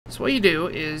So what you do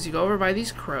is you go over by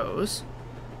these crows,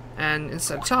 and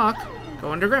instead of talk,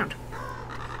 go underground.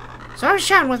 So I was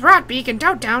chatting with Rotbeak and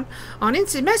Toadtown on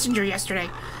Instant Messenger yesterday,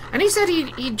 and he said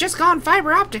he'd just gone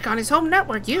fiber optic on his home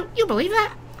network. You believe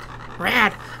that?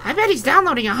 Rad. I bet he's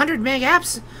downloading 100 meg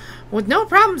apps with no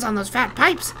problems on those fat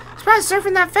pipes. He's probably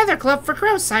surfing that feather club for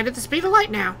crow's sight at the speed of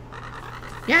light now.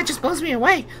 Yeah, it just blows me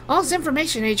away. All this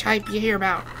information age hype you hear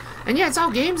about. And yeah, it's all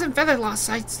games and feather loss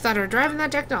sites that are driving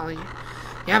that technology.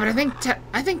 Yeah, but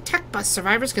I think tech bust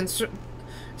survivors can thrive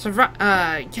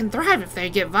if they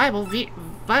get viable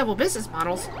business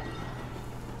models.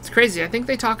 It's crazy. I think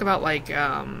they talk about like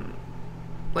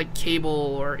cable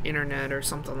or internet or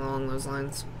something along those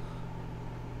lines.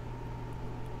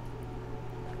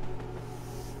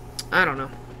 I don't know.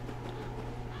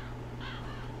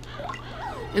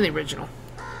 In the original.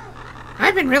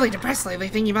 I've been really depressed lately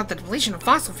thinking about the depletion of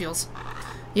fossil fuels.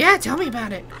 Yeah, tell me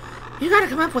about it. You gotta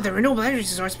come up with a renewable energy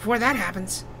source before that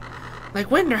happens. Like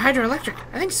wind or hydroelectric.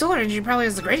 I think solar energy probably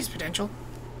has the greatest potential.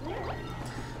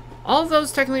 All of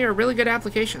those technically are really good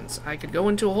applications. I could go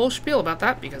into a whole spiel about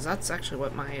that because that's actually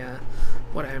what my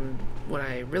what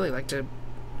I really like to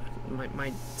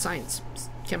my science,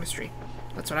 chemistry.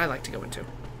 That's what I like to go into.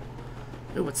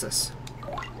 Ooh, what's this?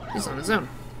 He's on his own.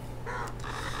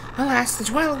 Alas, the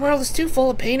Twilight world is too full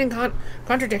of pain and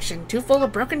contradiction, too full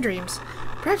of broken dreams.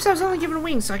 Perhaps I was only given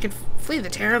wings so I could flee the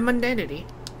terror of mundanity.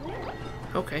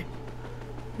 Okay.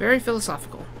 Very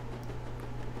philosophical.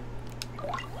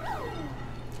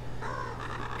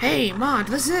 Hey, Maud,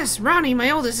 listen to this. Ronnie,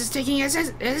 my oldest, is taking his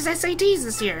SATs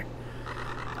this year.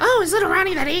 Oh, is little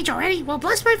Ronnie that age already? Well,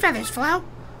 bless my feathers, Flo.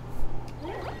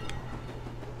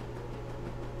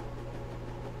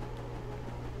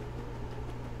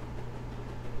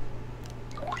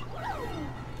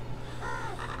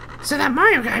 So that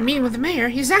Mario guy meeting with the mayor,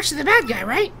 he's actually the bad guy,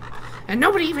 right? And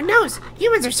nobody even knows.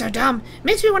 Humans are so dumb. It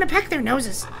makes me want to peck their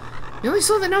noses. The only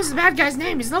soul that knows the bad guy's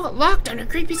name is locked under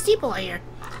Creepy Steeple, I hear.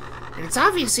 And it's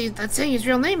obvious that saying his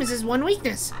real name is his one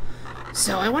weakness.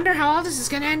 So I wonder how all this is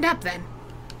going to end up, then.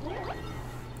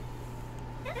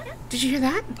 Did you hear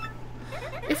that?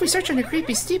 If we search under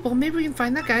Creepy Steeple, maybe we can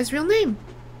find that guy's real name.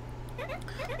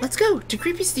 Let's go to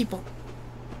Creepy Steeple.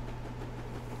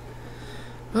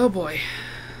 Oh boy.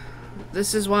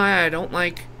 This is why I don't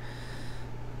like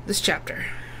this chapter.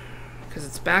 Because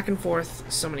it's back and forth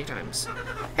so many times.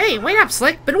 Hey, wait up,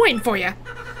 Slick. Been waiting for you.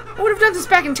 I would have done this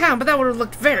back in town, but that wouldn't have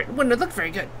looked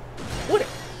very good. Would it?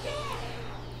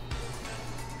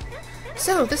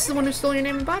 So, this is the one who stole your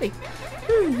name and body.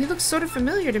 He looks sort of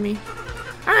familiar to me.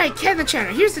 Alright, Ken the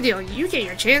Chatter, here's the deal. You get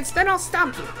your chance, then I'll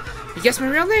stomp you. You guess my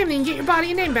real name, then you get your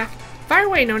body and name back. Fire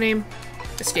away, no name.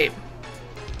 Escape.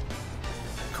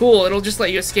 Cool, it'll just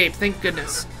let you escape, thank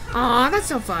goodness. Aw, that's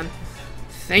so fun.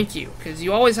 Thank you, because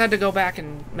you always had to go back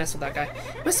and mess with that guy.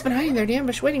 He must have been hiding there in the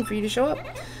ambush waiting for you to show up.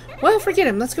 Well, forget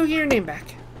him. Let's go get your name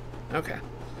back. Okay.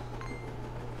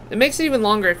 It makes it even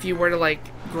longer if you were to, like,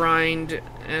 grind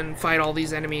and fight all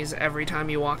these enemies every time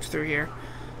you walked through here.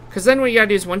 Because then what you gotta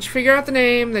do is once you figure out the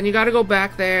name, then you gotta go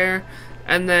back there,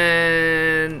 and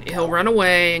then he'll run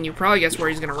away, and you probably guess where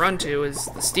he's gonna run to is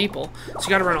the steeple. So you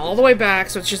gotta run all the way back,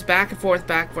 so it's just back and forth,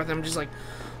 back and forth. I'm just like,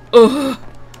 ugh.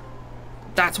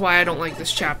 That's why I don't like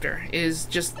this chapter, is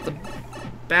just the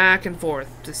back and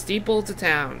forth. To steeple to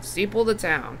town, steeple to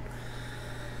town.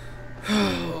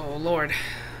 Oh, Lord.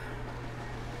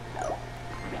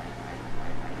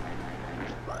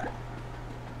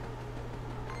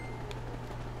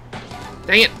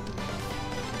 Dang it.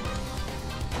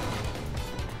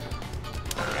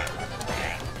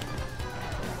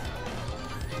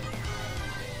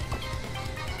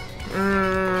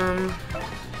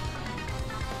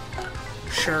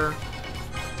 Sure.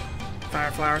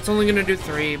 Fire flower. It's only gonna do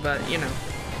 3, but, you know.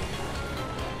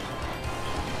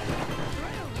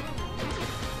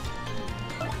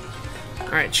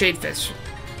 Alright, Shadefish.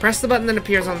 Press the button that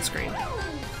appears on the screen.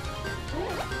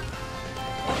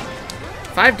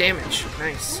 5 damage.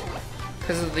 Nice.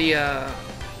 Because of the,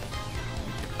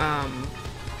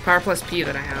 Power plus P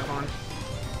that I have on.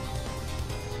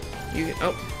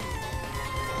 Oh.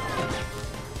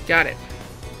 Got it.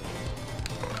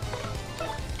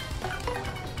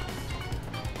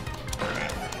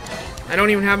 I don't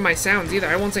even have my sounds either.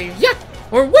 I won't say yeah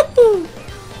or whoopoo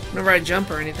whenever I jump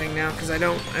or anything now because I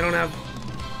don't have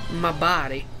my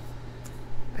body.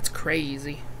 That's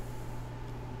crazy.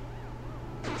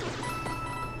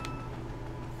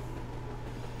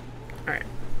 All right.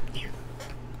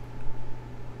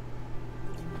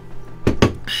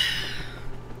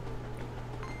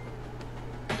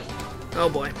 Oh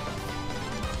boy.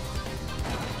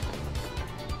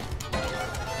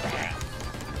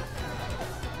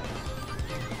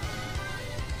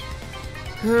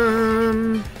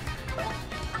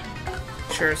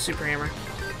 Sure, super hammer.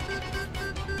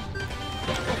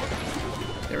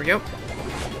 There we go.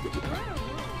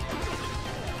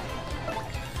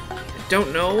 I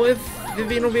don't know if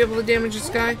Vivian will be able to damage this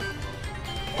guy.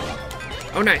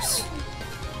 Oh, nice.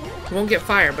 He won't get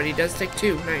fire, but he does take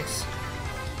 2. Nice.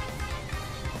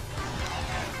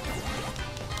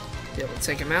 Be able to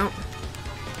take him out.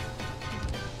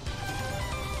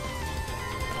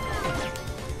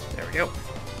 There we go.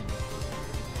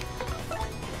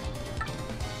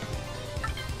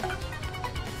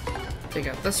 Take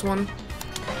out this one.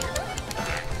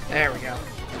 There we go.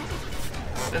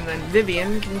 And then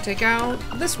Vivian can take out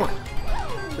this one.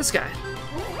 This guy.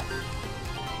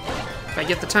 If I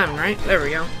get the timing right. There we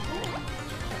go.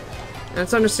 And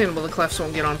it's understandable the clefts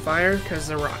won't get on fire because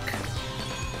they're rock.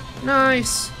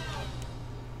 Nice.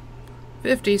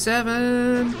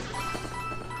 57.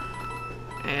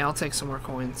 Hey, I'll take some more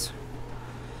coins.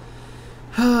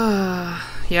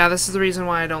 Yeah, this is the reason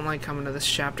why I don't like coming to this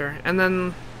chapter. And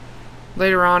then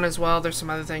later on as well, there's some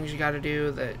other things you gotta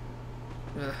do that...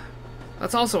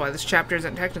 That's also why this chapter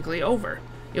isn't technically over.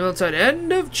 Even though it said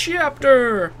end of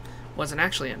chapter! Wasn't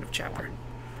actually end of chapter.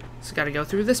 So gotta go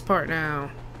through this part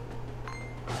now.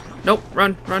 Nope,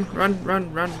 run.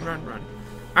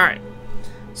 Alright.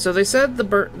 So they said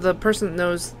the person that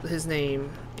knows his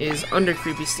name is under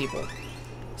Creepy Steeple.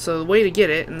 So the way to get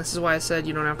it, and this is why I said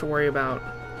you don't have to worry about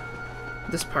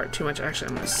this part too much. Actually,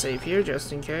 I'm going to save here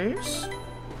just in case.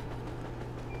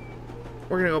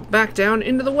 We're going to go back down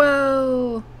into the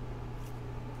well.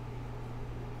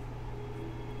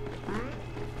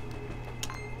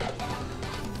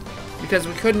 Because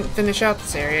we couldn't finish out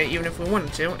this area even if we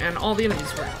wanted to, and all the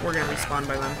enemies were going to respawn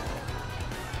by then.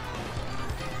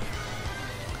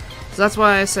 So that's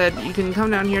why I said you can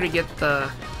come down here to get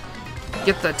the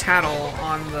tattle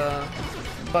on the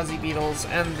buzzy beetles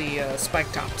and the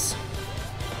spike tops.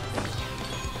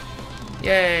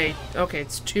 Yay! Okay,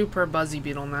 it's 2 per buzzy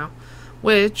beetle now.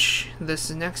 Which, this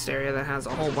is next area that has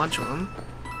a whole bunch of them.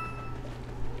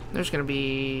 There's gonna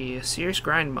be a serious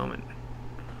grind moment.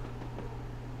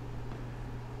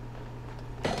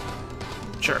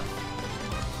 Sure.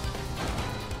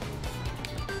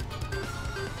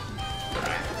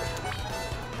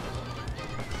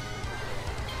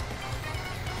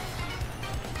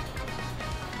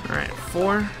 Alright,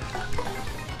 4.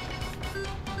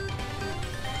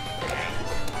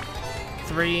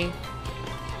 3.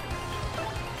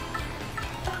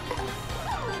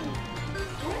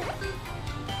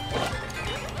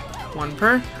 1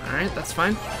 per. Alright, that's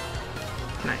fine.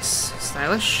 Nice.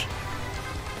 Stylish.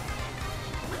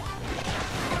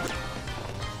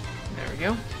 There we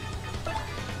go.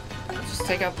 Let's just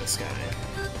take out this guy.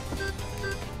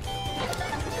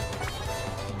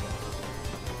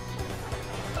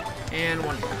 And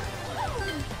 1 more.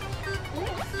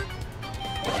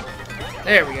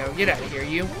 There we go. Get out of here,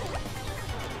 you.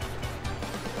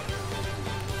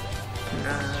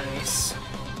 Nice.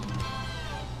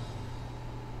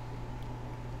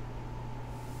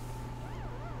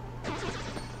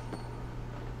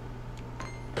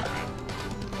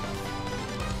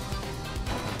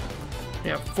 We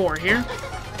have 4 here.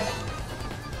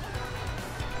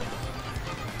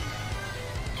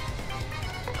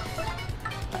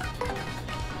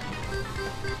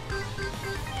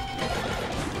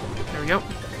 There we go.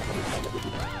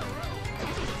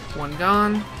 1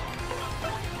 gone.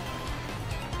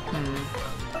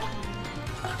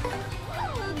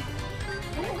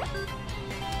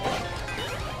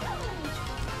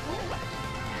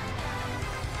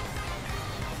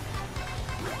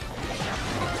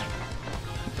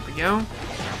 Go.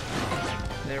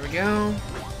 There we go.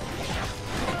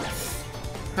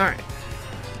 Alright.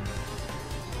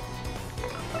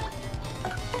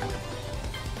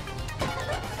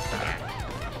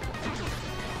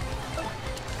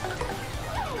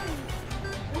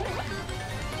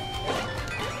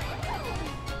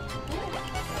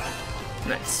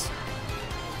 Nice.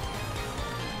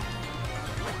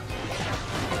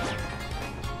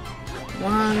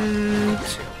 One,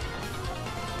 2.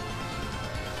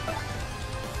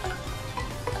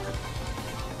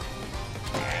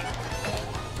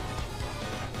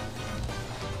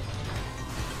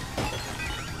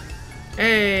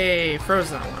 Hey,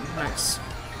 froze that one. Nice.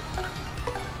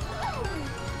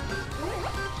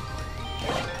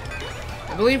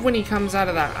 I believe when he comes out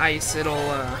of that ice, it'll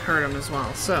hurt him as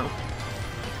well. So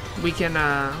we can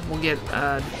we'll get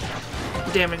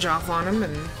damage off on him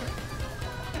and.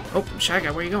 Oh, Shy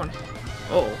Guy, where are you going?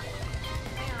 Oh.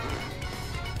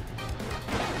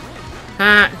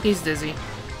 Ah, he's dizzy.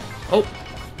 Oh.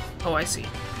 Oh, I see.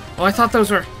 Oh, I thought those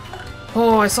were.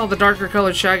 Oh, I saw the darker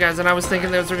colored Shy Guys, and I was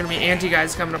thinking those were going to be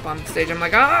anti-guys coming up on the stage. I'm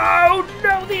like, oh,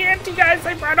 no, the anti-guys,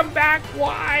 they brought them back.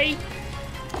 Why?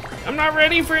 I'm not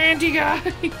ready for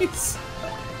anti-guys.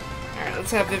 Alright,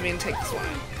 let's have Vivian take this one.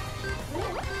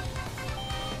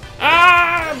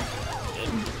 Ah!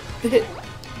 Hit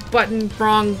button,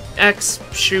 wrong, X,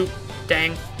 shoot,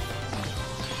 dang.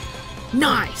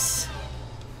 Nice!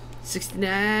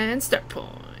 69 star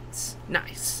points.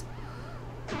 Nice.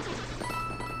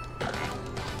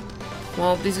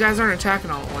 Well, these guys aren't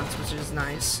attacking all at once, which is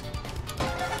nice.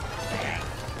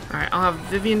 Alright, I'll have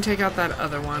Vivian take out that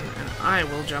other one, and I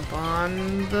will jump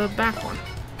on the back one.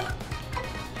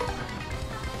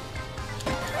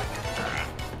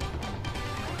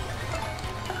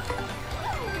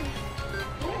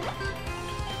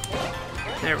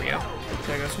 There we go.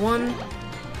 There goes one.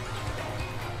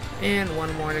 And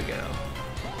one more to go.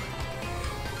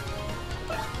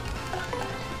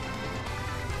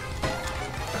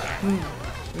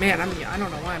 Man, I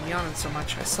don't know why I'm yawning so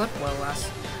much. I slept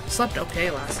okay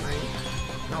last night.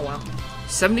 Oh well.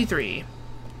 73.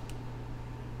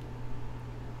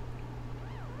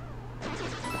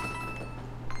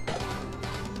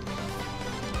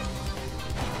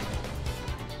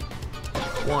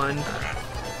 One.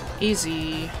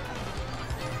 Easy.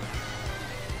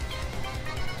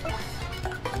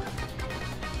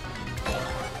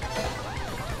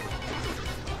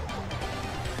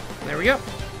 There we go.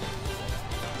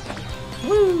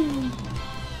 Woo!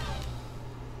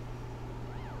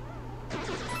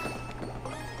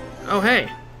 Oh,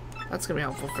 hey. That's gonna be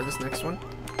helpful for this next one.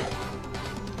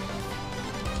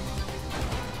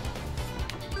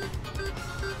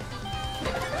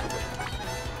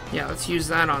 Yeah, let's use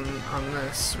that on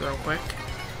this real quick.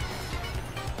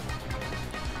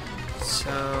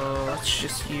 So, let's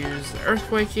just use the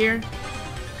Earthquake here.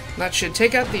 That should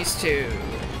take out these two.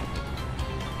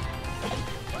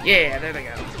 Yeah, there they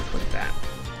go. Look at that.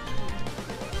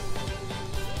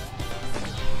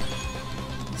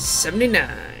 79.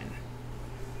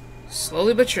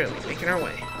 Slowly but surely, making our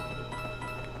way.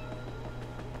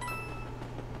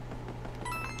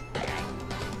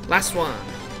 Last one.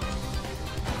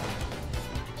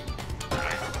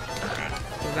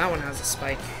 Oh, that one has a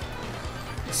spike.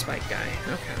 A spike guy.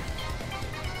 Okay.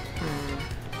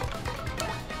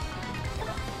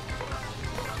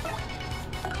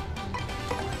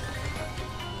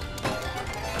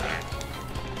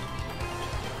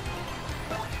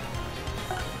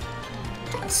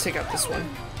 Let's take out this one.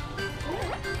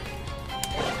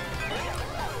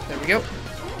 There we go.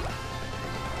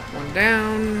 One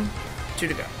down, two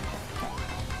to go.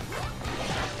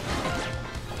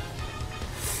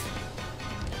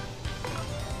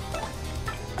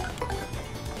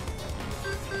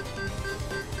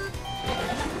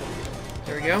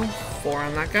 There we go. 4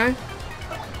 on that guy.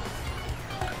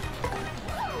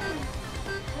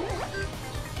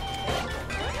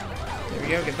 There we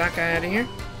go. Get that guy out of here.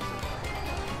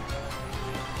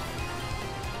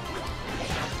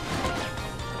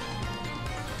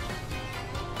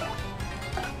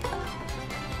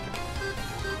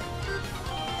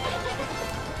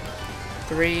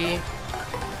 Three,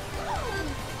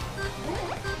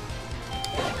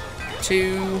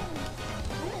 2,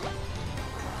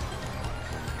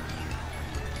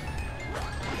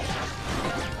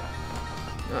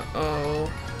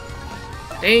 uh-oh.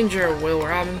 Danger, Will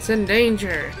Robinson,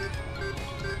 danger.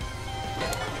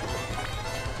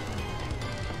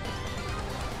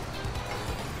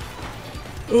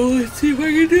 Oh, let's see if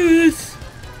I can do this.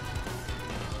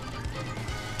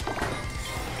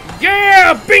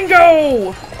 Yeah!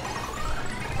 Bingo!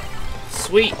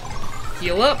 Sweet.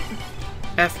 Heal up.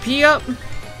 FP up.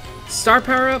 Star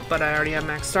power up, but I already have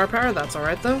max star power. That's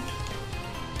alright, though.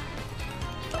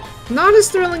 Not as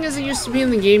thrilling as it used to be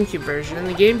in the GameCube version. In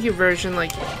the GameCube version,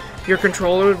 like, your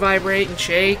controller would vibrate and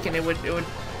shake, and it would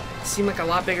seem like a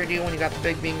lot bigger deal when you got the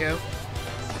big bingo.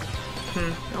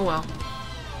 Oh well.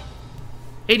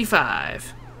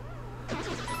 85.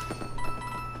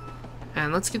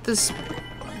 And let's get this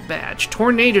badge.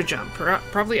 Tornado Jump.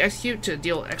 Probably execute to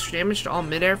deal extra damage to all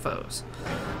mid-air foes.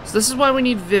 So this is why we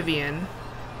need Vivian.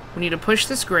 We need to push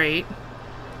this grate,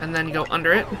 and then go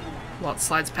under it while it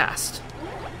slides past.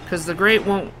 Because the grate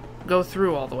won't go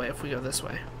through all the way if we go this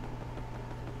way.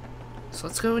 So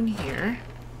let's go in here.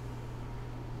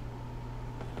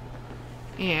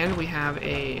 And we have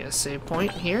a save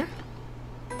point here.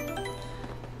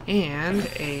 And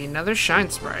another Shine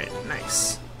Sprite.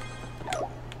 Nice.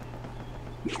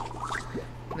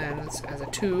 Then let's, as a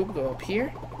tube, go up here.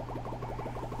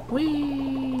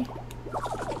 Whee!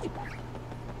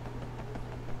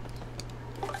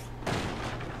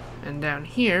 And down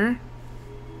here,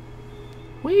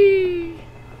 Whee!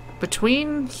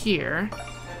 Between here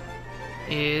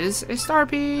is a star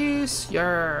piece.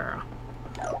 Yeah.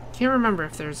 Can't remember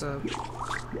if there's a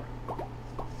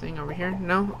thing over here.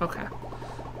 No? Okay.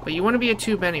 But you want to be a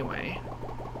tube anyway.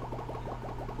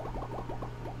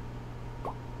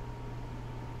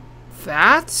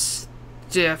 That's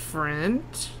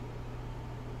different.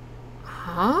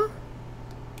 Huh?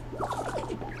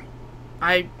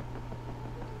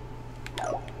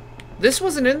 This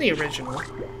wasn't in the original.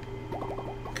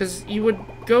 Because you would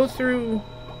go through...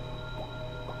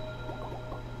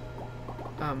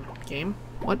 game?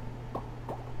 What?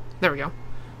 There we go.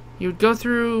 You'd go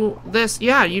through this.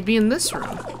 Yeah, you'd be in this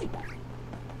room.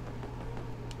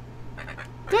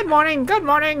 Good morning, good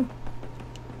morning!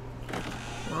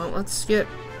 Well, let's get...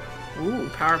 Ooh,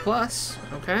 Power Plus.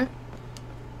 Okay.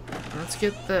 Let's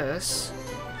get this.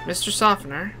 Mr.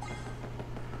 Softener.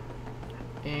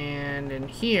 And in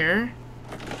here...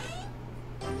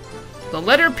 the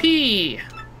letter P!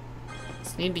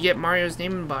 Just need to get Mario's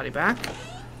name and body back.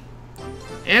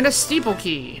 And a steeple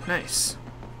key. Nice.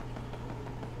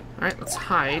 Alright, let's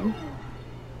hide.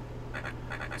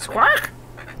 Squawk!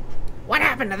 What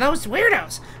happened to those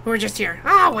weirdos who were just here?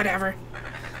 Ah, whatever.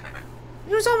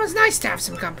 It was almost nice to have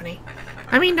some company.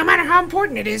 I mean, no matter how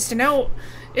important it is to know,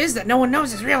 that no one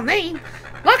knows his real name,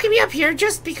 locking me up here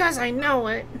just because I know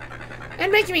it,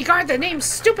 and making me guard the name's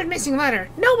stupid missing letter.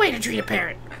 No way to treat a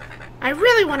parrot. I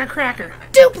really want a cracker.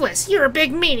 Dupless, you're a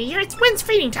big meanie. When's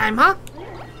feeding time, huh?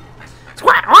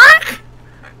 Squawk!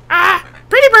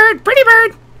 Pretty bird, pretty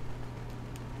bird.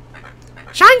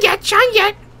 Shine yet, shine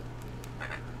yet.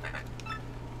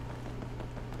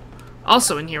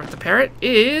 Also in here with the parrot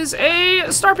is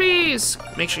a star piece.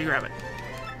 Make sure you grab it.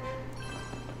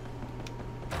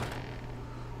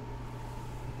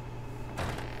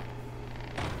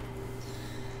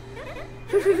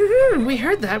 We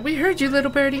heard that. We heard you,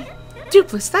 little birdie.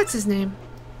 Dupless, that's his name.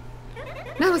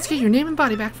 Now let's get your name and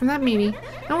body back from that meanie,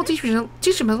 and we'll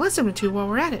teach him a lesson or two while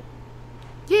we're at it.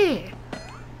 Yeah.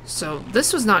 So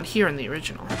this was not here in the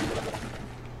original.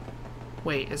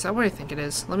 Wait, is that what I think it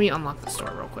is? Let me unlock the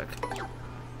store real quick.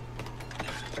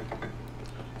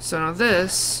 So now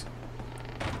this...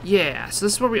 yeah, so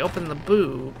this is where we open the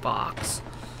boo box.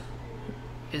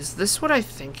 Is this what I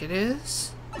think it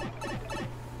is?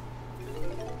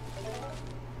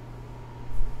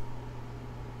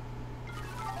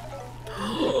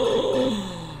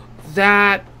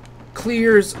 That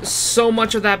clears so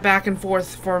much of that back and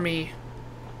forth for me.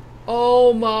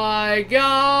 Oh my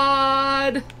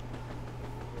god!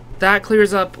 That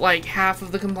clears up like half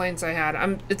of the complaints I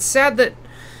had. It's sad that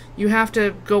you have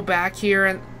to go back here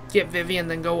and get Vivi and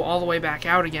then go all the way back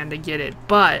out again to get it,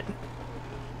 but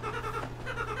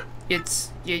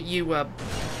it's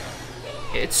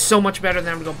so much better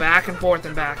than to go back and forth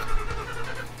and back.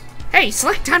 Hey,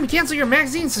 select time to cancel your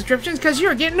magazine subscriptions because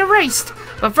you're getting erased.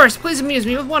 But first, please amuse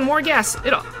me with one more guess.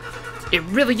 It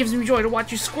really gives me joy to watch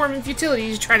you squirm in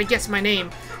futility to try to guess my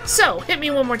name. So, hit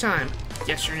me one more time.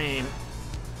 Guess your name.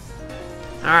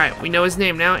 Alright, we know his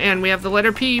name now, and we have the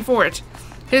letter P for it.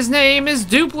 His name is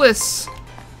Dupless.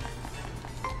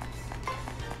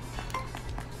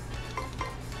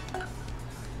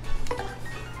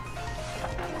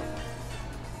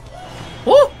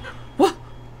 Oh! What?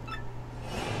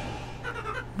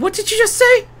 What did you just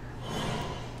say?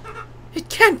 It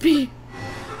can't be.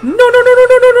 No, no, no, no,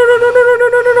 no, no, no, no, no, no, no, no,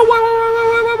 no, no, no, why?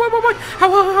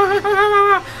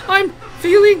 I'm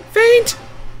feeling faint.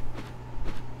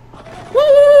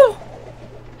 Woo!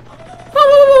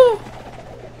 Woo!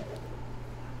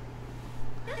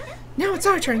 Now it's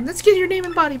our turn. Let's get your name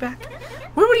and body back.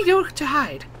 Where would he go to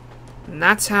hide? And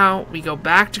that's how we go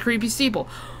back to Creepy Steeple.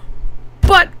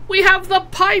 But we have the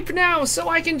pipe now, so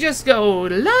I can just go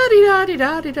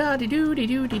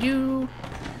la-di-da-di-da-di-da-di-doo-di-doo-di-doo.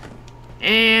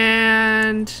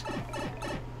 And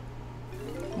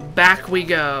back we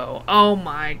go. Oh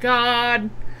my god.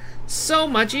 So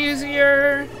much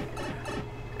easier.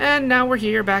 And now we're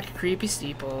here back at Creepy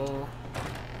Steeple.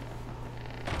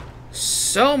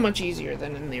 So much easier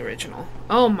than in the original.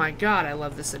 Oh my god, I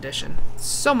love this edition.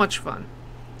 So much fun.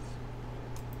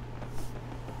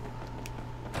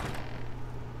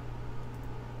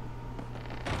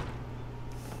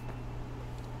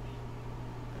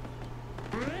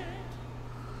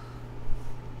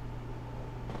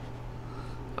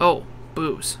 Oh,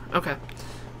 booze. Okay.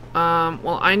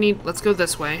 Well, let's go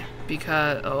this way,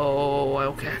 because, oh,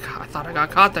 okay, I thought I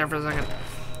got caught there for a second.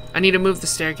 I need to move the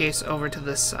staircase over to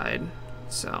this side,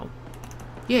 so,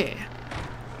 yeah.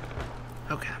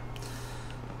 Okay.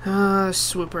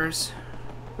 Swoopers.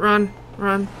 Run,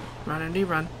 run, run, Indy,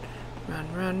 run.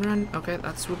 Run, run, run. Okay,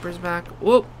 that swooper's back.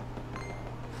 Whoop.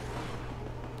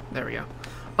 There we go.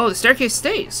 Oh, the staircase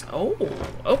stays. Oh,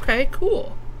 okay,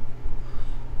 cool.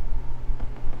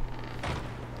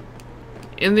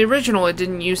 In the original, it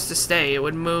didn't used to stay. It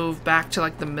would move back to,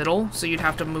 like, the middle, so you'd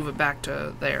have to move it back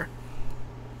to there.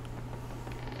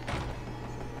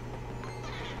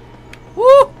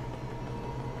 Woo!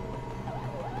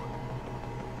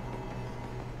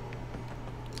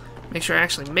 Make sure I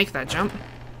actually make that jump.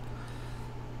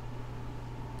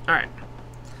 Alright.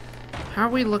 How are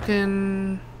we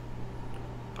looking?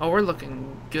 Oh, we're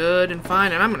looking good and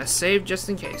fine, and I'm gonna save just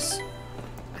in case.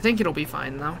 I think it'll be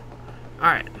fine, though.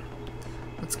 Alright.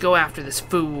 Let's go after this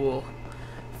fool.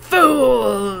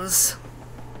 Fools!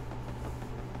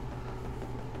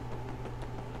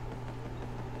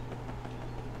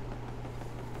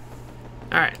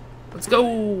 Alright. Let's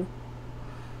go!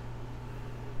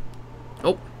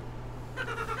 Oh.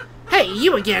 Hey,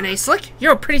 you again, eh, Slick?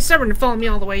 You're pretty stubborn to follow me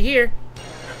all the way here.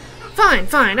 Fine,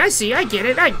 fine, I see, I get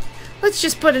it. Let's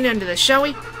just put an end to this, shall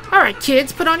we? Alright,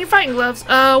 kids, put on your fighting gloves.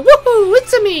 Woohoo,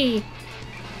 it's a me!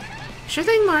 Sure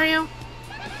thing, Mario.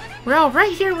 We're all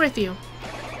right here with you.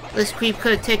 This creep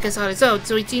could take us on his own,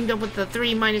 so he teamed up with the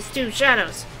 3-2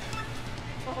 shadows.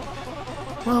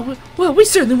 Well, we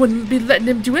certainly wouldn't be letting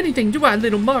him do anything, do I,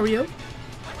 little Mario?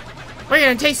 You're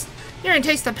gonna taste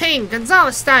the pain,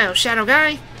 Gonzalez style, Shadow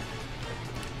Guy.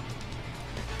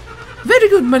 Very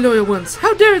good, my loyal ones.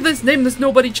 How dare this nameless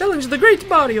nobody challenge the great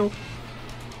Mario?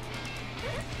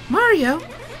 Mario?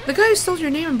 The guy who stole your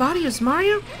name and body is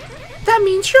Mario? That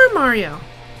means you're Mario.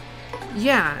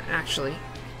 Yeah, actually.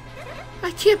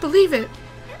 I can't believe it.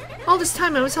 All this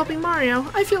time I was helping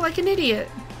Mario. I feel like an idiot.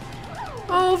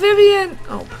 Oh, Vivian!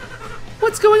 Oh.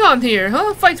 What's going on here,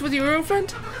 huh? Fights with your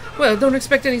girlfriend? Well, don't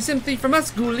expect any sympathy from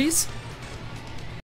us, ghoulies.